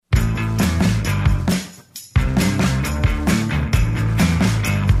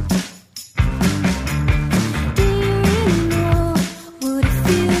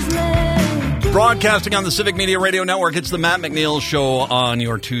Broadcasting on the Civic Media Radio Network, it's the Matt McNeil Show on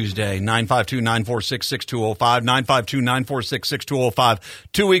your Tuesday, 952-946-6205, 952-946-6205.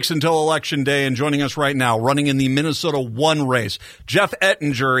 2 weeks until Election Day, and joining us right now, running in the Minnesota 1 race, Jeff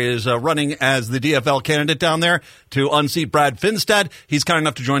Ettinger is running as the DFL candidate down there to unseat Brad Finstad. He's kind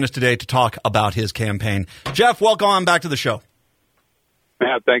enough to join us today to talk about his campaign. Jeff, welcome on back to the show.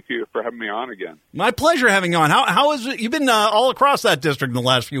 Matt, thank you for having me on again. My pleasure having you on. How is it? You've been all across that district in the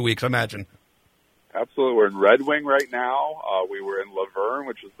last few weeks, I imagine. Absolutely. We're in Red Wing right now. We were in Laverne,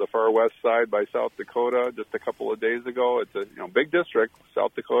 which is the far west side by South Dakota, just a couple of days ago. It's a big district,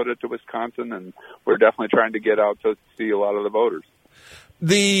 South Dakota to Wisconsin, and we're definitely trying to get out to see a lot of the voters.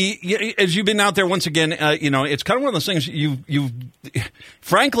 As you've been out there once again, it's kind of one of those things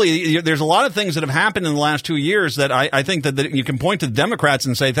frankly, there's a lot of things that have happened in the last 2 years that I think that you can point to the Democrats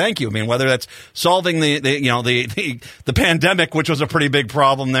and say thank you. I mean, whether that's solving the pandemic, which was a pretty big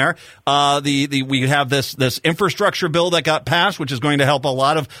problem there. We have this infrastructure bill that got passed, which is going to help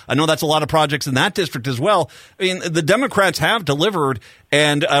I know that's a lot of projects in that district as well. I mean, the Democrats have delivered,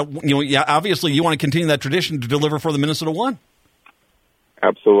 and obviously you want to continue that tradition to deliver for the Minnesota 1.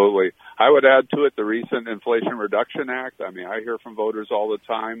 Absolutely. I would add to it the recent Inflation Reduction Act. I mean, I hear from voters all the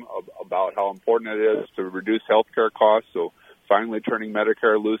time about how important it is to reduce health care costs, so finally turning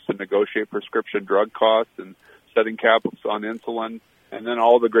Medicare loose to negotiate prescription drug costs and setting caps on insulin, and then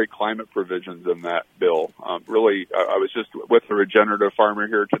all the great climate provisions in that bill. Really, I was just with a regenerative farmer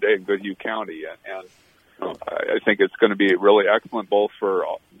here today in Goodhue County, and I think it's going to be really excellent both for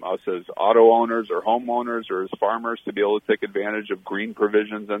us as auto owners or homeowners or as farmers to be able to take advantage of green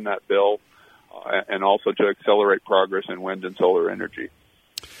provisions in that bill and also to accelerate progress in wind and solar energy.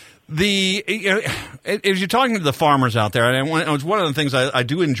 As you're talking to the farmers out there, and it's one of the things I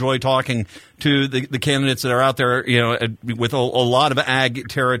do enjoy talking to the candidates that are out there, with a lot of ag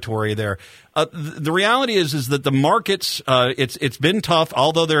territory there. The reality is that the markets, it's been tough,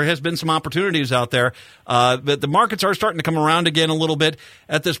 although there has been some opportunities out there. But the markets are starting to come around again a little bit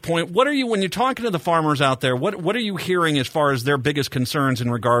at this point. When you're talking to the farmers out there, what are you hearing as far as their biggest concerns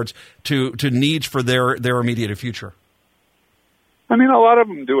in regards to needs for their immediate future? I mean, a lot of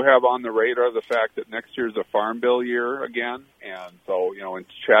them do have on the radar the fact that next year's a farm bill year again. And so, in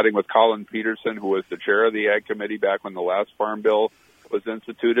chatting with Colin Peterson, who was the chair of the Ag Committee back when the last farm bill was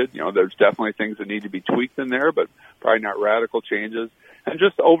instituted, there's definitely things that need to be tweaked in there, but probably not radical changes. And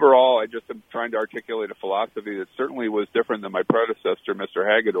just overall, I just am trying to articulate a philosophy that certainly was different than my predecessor, Mr.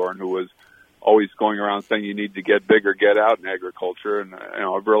 Hagedorn, who was always going around saying you need to get big or get out in agriculture. And,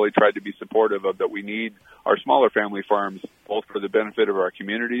 I've really tried to be supportive of that. We need our smaller family farms both for the benefit of our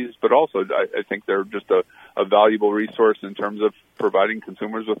communities, but also I think they're just a valuable resource in terms of providing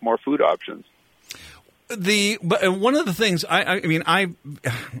consumers with more food options. But one of the things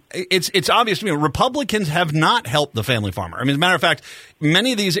it's obvious to me, Republicans have not helped the family farmer. I mean, as a matter of fact,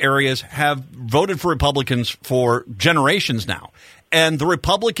 many of these areas have voted for Republicans for generations now. And the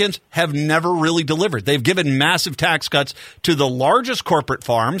Republicans have never really delivered. They've given massive tax cuts to the largest corporate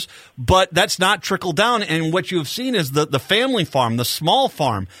farms, but that's not trickled down. And what you've seen is the family farm, the small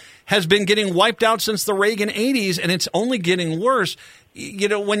farm, has been getting wiped out since the Reagan 80s, and it's only getting worse.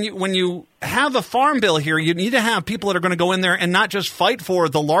 When you have a farm bill here, you need to have people that are going to go in there and not just fight for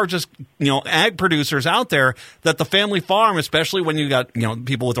the largest, ag producers out there, that the family farm, especially when you got,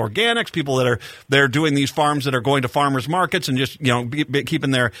 people with organics, people that are doing these farms that are going to farmers markets and just,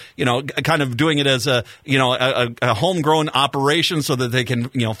 keeping their, kind of doing it as a homegrown operation so that they can,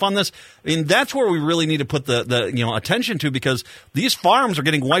 fund this. I mean, that's where we really need to put the attention to, because these farms are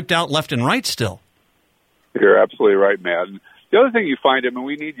getting wiped out left and right still. You're absolutely right, Matt. The other thing you find,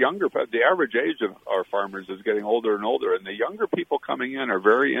 we need the average age of our farmers is getting older and older, and the younger people coming in are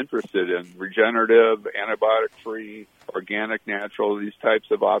very interested in regenerative, antibiotic-free, organic, natural, these types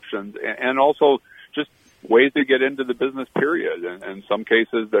of options, and also just ways to get into the business, period. And in some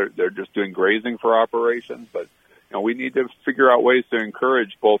cases, they're just doing grazing for operations, but we need to figure out ways to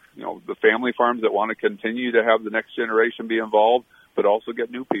encourage both, the family farms that want to continue to have the next generation be involved, but also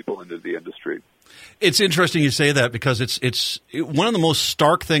get new people into the industry. It's interesting you say that, because it's one of the most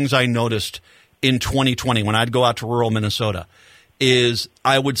stark things I noticed in 2020 when I'd go out to rural Minnesota is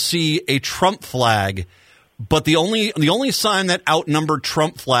I would see a Trump flag, but the only sign that outnumbered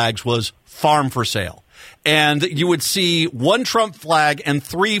Trump flags was farm for sale. And you would see one Trump flag and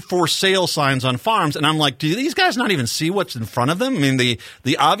 3 for sale signs on farms. And I'm like, do these guys not even see what's in front of them? I mean,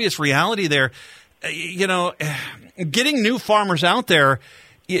 the obvious reality there, getting new farmers out there,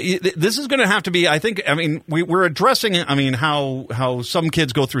 This is going to have to be, I think, I mean, we're addressing, I mean, how some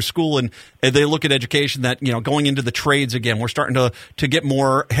kids go through school and they look at education that, you know, going into the trades again, we're starting to get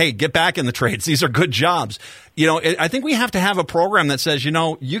more, hey, get back in the trades. These are good jobs. You know, I think we have to have a program that says, you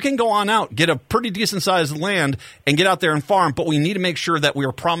know, you can go on out, get a pretty decent sized land and get out there and farm, but we need to make sure that we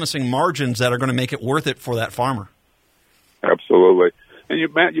are promising margins that are going to make it worth it for that farmer. Absolutely.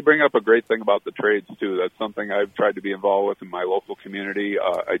 And Matt, you bring up a great thing about the trades, too. That's something I've tried to be involved with in my local community.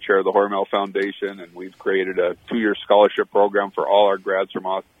 I chair the Hormel Foundation, and we've created a 2-year scholarship program for all our grads from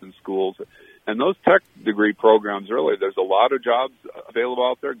Austin schools. And those tech degree programs, really, there's a lot of jobs available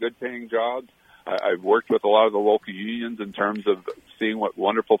out there, good-paying jobs. I've worked with a lot of the local unions in terms of seeing what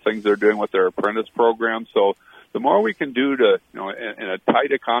wonderful things they're doing with their apprentice programs. So the more we can do to, you know, in a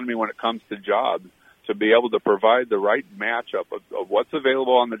tight economy when it comes to jobs, to be able to provide the right matchup of what's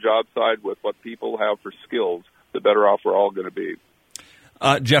available on the job side with what people have for skills, the better off we're all going to be.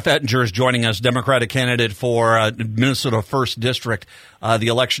 Jeff Ettinger is joining us, Democratic candidate for Minnesota 1st District, the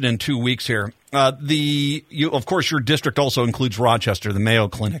election in 2 weeks here. Of course, your district also includes Rochester, the Mayo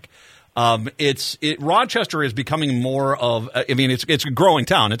Clinic. Rochester is becoming more of, I mean, it's a growing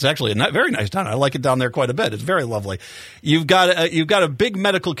town. It's actually a very nice town. I like it down there quite a bit. It's very lovely. You've got a big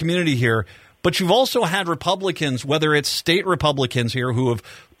medical community here. But you've also had Republicans, whether it's state Republicans here, who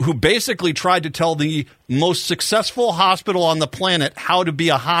basically tried to tell the most successful hospital on the planet how to be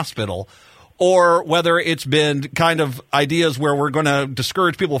a hospital, or whether it's been kind of ideas where we're going to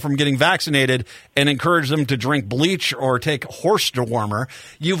discourage people from getting vaccinated and encourage them to drink bleach or take horse dewormer.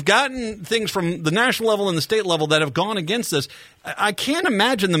 You've gotten things from the national level and the state level that have gone against this. I can't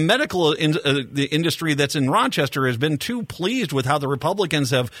imagine the medical the industry that's in Rochester has been too pleased with how the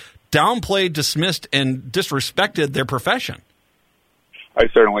Republicans have downplayed, dismissed, and disrespected their profession. I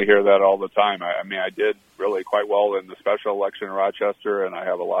certainly hear that all the time. I mean, I did really quite well in the special election in Rochester, and I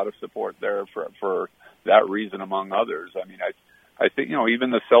have a lot of support there for that reason, among others. I mean, I think, you know,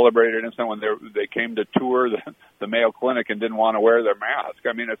 even the celebrated incident when they came to tour the Mayo Clinic and didn't want to wear their mask.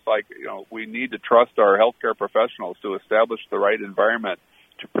 I mean, it's like, you know, we need to trust our healthcare professionals to establish the right environment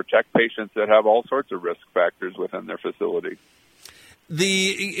to protect patients that have all sorts of risk factors within their facility.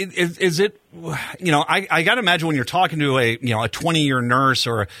 I got to imagine when you're talking to a 20-year nurse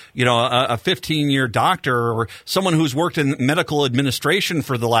or, you know, a 15-year doctor or someone who's worked in medical administration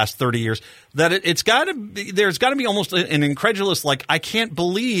for the last 30 years, that there's got to be almost an incredulous, like, I can't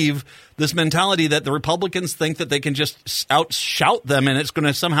believe this mentality that the Republicans think that they can just out-shout them and it's going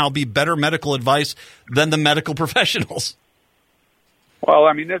to somehow be better medical advice than the medical professionals. Well,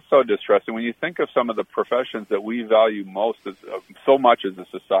 I mean, it's so distressing when you think of some of the professions that we value most so much as a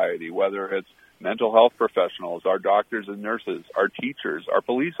society, whether it's mental health professionals, our doctors and nurses, our teachers, our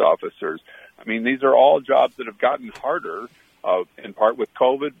police officers. I mean, these are all jobs that have gotten harder, in part with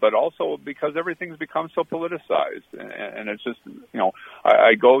COVID, but also because everything's become so politicized. And it's just, you know,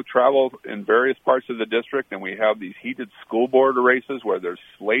 I go travel in various parts of the district, and we have these heated school board races where there's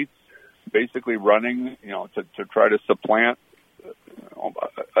slates basically running, you know, to try to supplant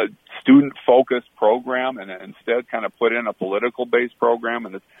a student-focused program and instead kind of put in a political-based program,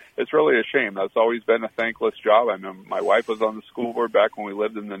 and it's really a shame. That's always been a thankless job. I mean, my wife was on the school board back when we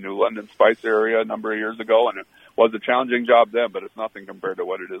lived in the New London Spice area a number of years ago, and it was a challenging job then, but it's nothing compared to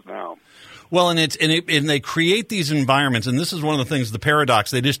what it is now. Well, and they create these environments, and this is one of the things, the paradox,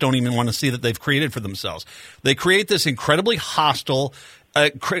 they just don't even want to see that they've created for themselves. They create this incredibly hostile,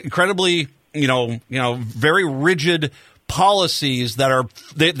 incredibly, very rigid policies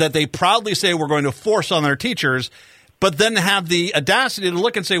that they proudly say we're going to force on their teachers, but then have the audacity to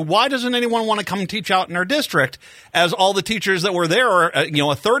look and say, why doesn't anyone want to come teach out in our district? As all the teachers that were there,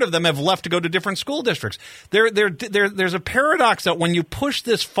 a third of them have left to go to different school districts. There's a paradox that when you push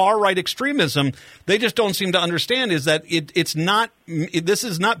this far right extremism, they just don't seem to understand is that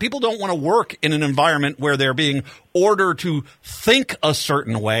people don't want to work in an environment where they're being ordered to think a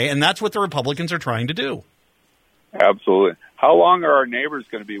certain way, and that's what the Republicans are trying to do. Absolutely. How long are our neighbors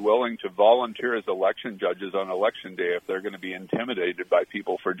going to be willing to volunteer as election judges on election day if they're going to be intimidated by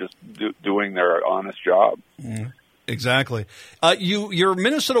people for just doing their honest job? Mm. Exactly. Your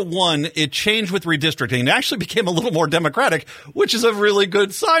Minnesota 1, it changed with redistricting. It actually became a little more Democratic, which is a really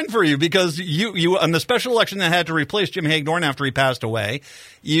good sign for you because you on the special election that had to replace Jim Hagedorn after he passed away,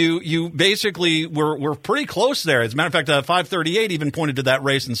 you basically were pretty close there. As a matter of fact, 538 even pointed to that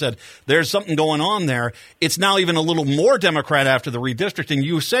race and said, there's something going on there. It's now even a little more Democrat after the redistricting.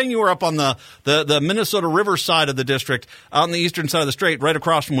 You were saying you were up on the Minnesota River side of the district, on the eastern side of the state, right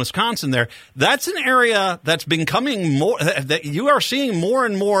across from Wisconsin there. That's an area that's becoming seeing more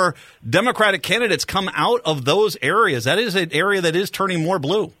and more Democratic candidates come out of those areas. That is an area that is turning more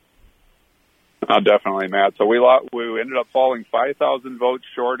blue. Definitely, Matt. So we ended up falling 5,000 votes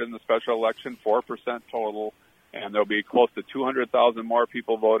short in the special election, 4% total, and there'll be close to 200,000 more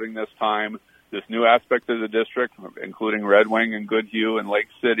people voting this time. This new aspect of the district, including Red Wing and Goodhue and Lake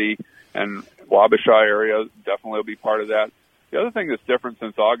City and Wabasha area, definitely will be part of that. The other thing that's different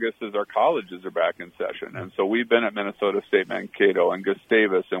since August is our colleges are back in session. And so we've been at Minnesota State Mankato and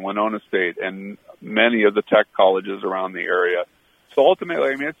Gustavus and Winona State and many of the tech colleges around the area. So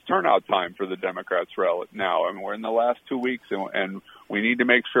ultimately, I mean, it's turnout time for the Democrats now. I mean, we're in the last 2 weeks, and we need to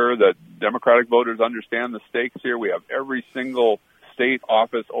make sure that Democratic voters understand the stakes here. We have every single state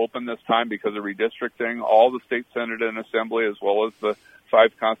office open this time because of redistricting, all the state Senate and Assembly, as well as the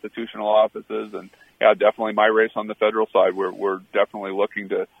 5 constitutional offices. And, yeah, definitely my race on the federal side, we're definitely looking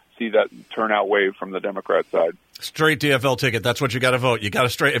to see that turnout wave from the Democrat side. Straight DFL ticket. That's what you got to vote. You got to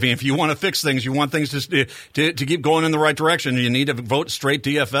straight. I mean, if you want to fix things, you want things to keep going in the right direction, you need to vote straight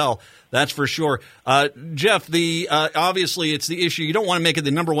DFL. That's for sure. Jeff, obviously it's the issue. You don't want to make it the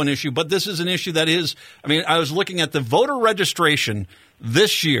number one issue, but this is an issue that is, I mean, I was looking at the voter registration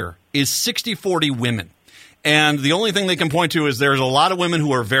this year is 60-40 women. And the only thing they can point to is there's a lot of women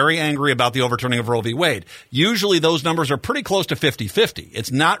who are very angry about the overturning of Roe v. Wade. Usually those numbers are pretty close to 50-50.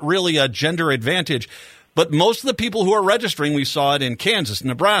 It's not really a gender advantage. But most of the people who are registering, we saw it in Kansas,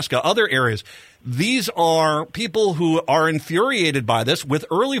 Nebraska, other areas, these are people who are infuriated by this. With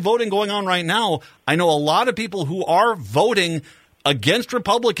early voting going on right now, I know a lot of people who are voting against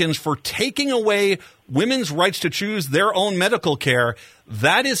Republicans for taking away women's rights to choose their own medical care.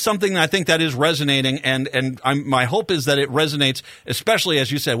 That is something I think that is resonating, and my hope is that it resonates, especially,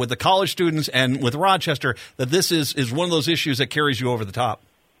 as you said, with the college students and with Rochester, that this is one of those issues that carries you over the top.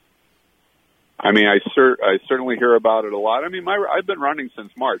 I mean, I certainly hear about it a lot. I mean, I've been running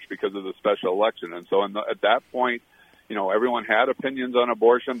since March because of the special election, and so at that point, you know, everyone had opinions on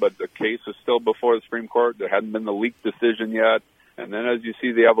abortion, but the case is still before the Supreme Court. There hadn't been the leaked decision yet. And then as you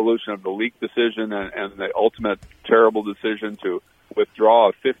see the evolution of the leaked decision and the ultimate terrible decision to withdraw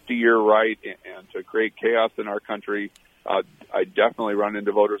a 50-year right and to create chaos in our country, I definitely run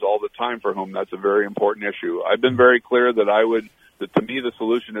into voters all the time for whom that's a very important issue. I've been very clear that to me the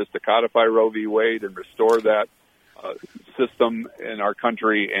solution is to codify Roe v. Wade and restore that system in our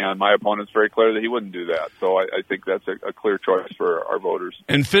country, and my opponent's very clear that he wouldn't do that. So I think that's a clear choice for our voters.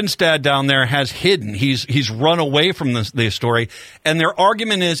 And Finstad down there has hidden. He's run away from the story, and their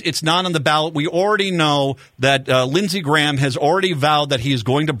argument is it's not on the ballot. We already know that Lindsey Graham has already vowed that he is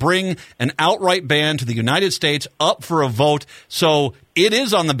going to bring an outright ban to the United States up for a vote, so it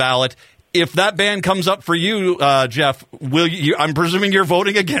is on the ballot. If that ban comes up for you, Jeff, I'm presuming you're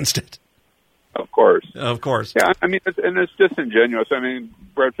voting against it. Of course. Of course. Yeah, I mean, it's disingenuous. I mean,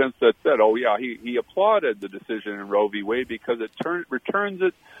 Brett Finstad said, oh, yeah, he applauded the decision in Roe v. Wade because it returns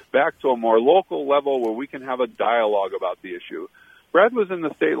it back to a more local level where we can have a dialogue about the issue. Brad was in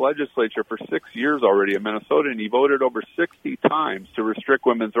the state legislature for 6 years already in Minnesota, and he voted over 60 times to restrict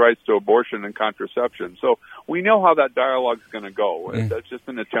women's rights to abortion and contraception. So we know how that dialogue is going to go. That's just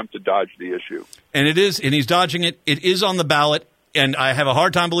an attempt to dodge the issue. And it is, and he's dodging it. It is on the ballot. And I have a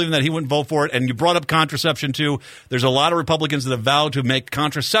hard time believing that he wouldn't vote for it. And you brought up contraception, too. There's a lot of Republicans that have vowed to make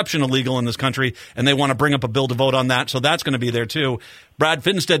contraception illegal in this country, and they want to bring up a bill to vote on that. So that's going to be there, too. Brad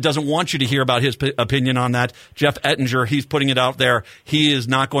Finstad doesn't want you to hear about his opinion on that. Jeff Ettinger, he's putting it out there. He is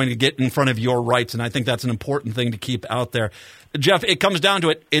not going to get in front of your rights, and I think that's an important thing to keep out there. Jeff, it comes down to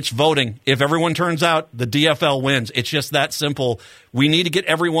it. It's voting. If everyone turns out, the DFL wins. It's just that simple. We need to get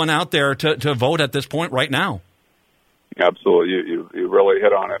everyone out there to vote at this point right now. Absolutely, you really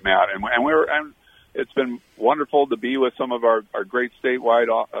hit on it, Matt. And it's been wonderful to be with some of our great statewide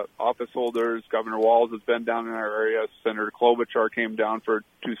office holders. Governor Walz has been down in our area. Senator Klobuchar came down for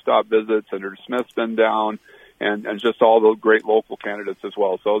 2-stop visits. Senator Smith's been down, and just all the great local candidates as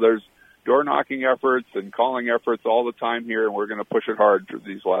well. So there's door-knocking efforts and calling efforts all the time here, and we're going to push it hard through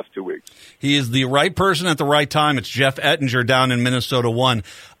these last 2 weeks. He is the right person at the right time. It's Jeff Ettinger down in Minnesota 1.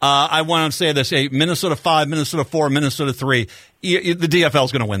 I want to say this, Minnesota 5, Minnesota 4, Minnesota 3. The DFL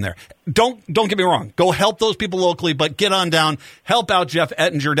is going to win there. Don't get me wrong. Go help those people locally, but get on down. Help out Jeff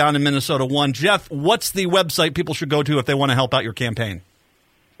Ettinger down in Minnesota 1. Jeff, what's the website people should go to if they want to help out your campaign?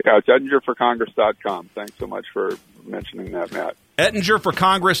 Yeah, it's EttingerForCongress.com. Thanks so much for mentioning that, Matt.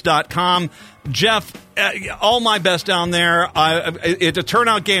 EttingerForCongress.com. Jeff, all my best down there. It's a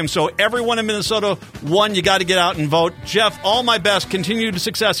turnout game, so everyone in Minnesota, 1, you got to get out and vote. Jeff, all my best. Continued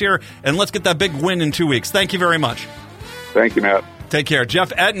success here, and let's get that big win in 2 weeks. Thank you very much. Thank you, Matt. Take care.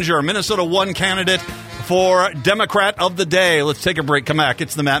 Jeff Ettinger, Minnesota 1 candidate, for Democrat of the Day. Let's take a break. Come back.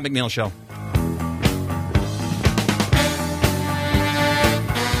 It's the Matt McNeil Show.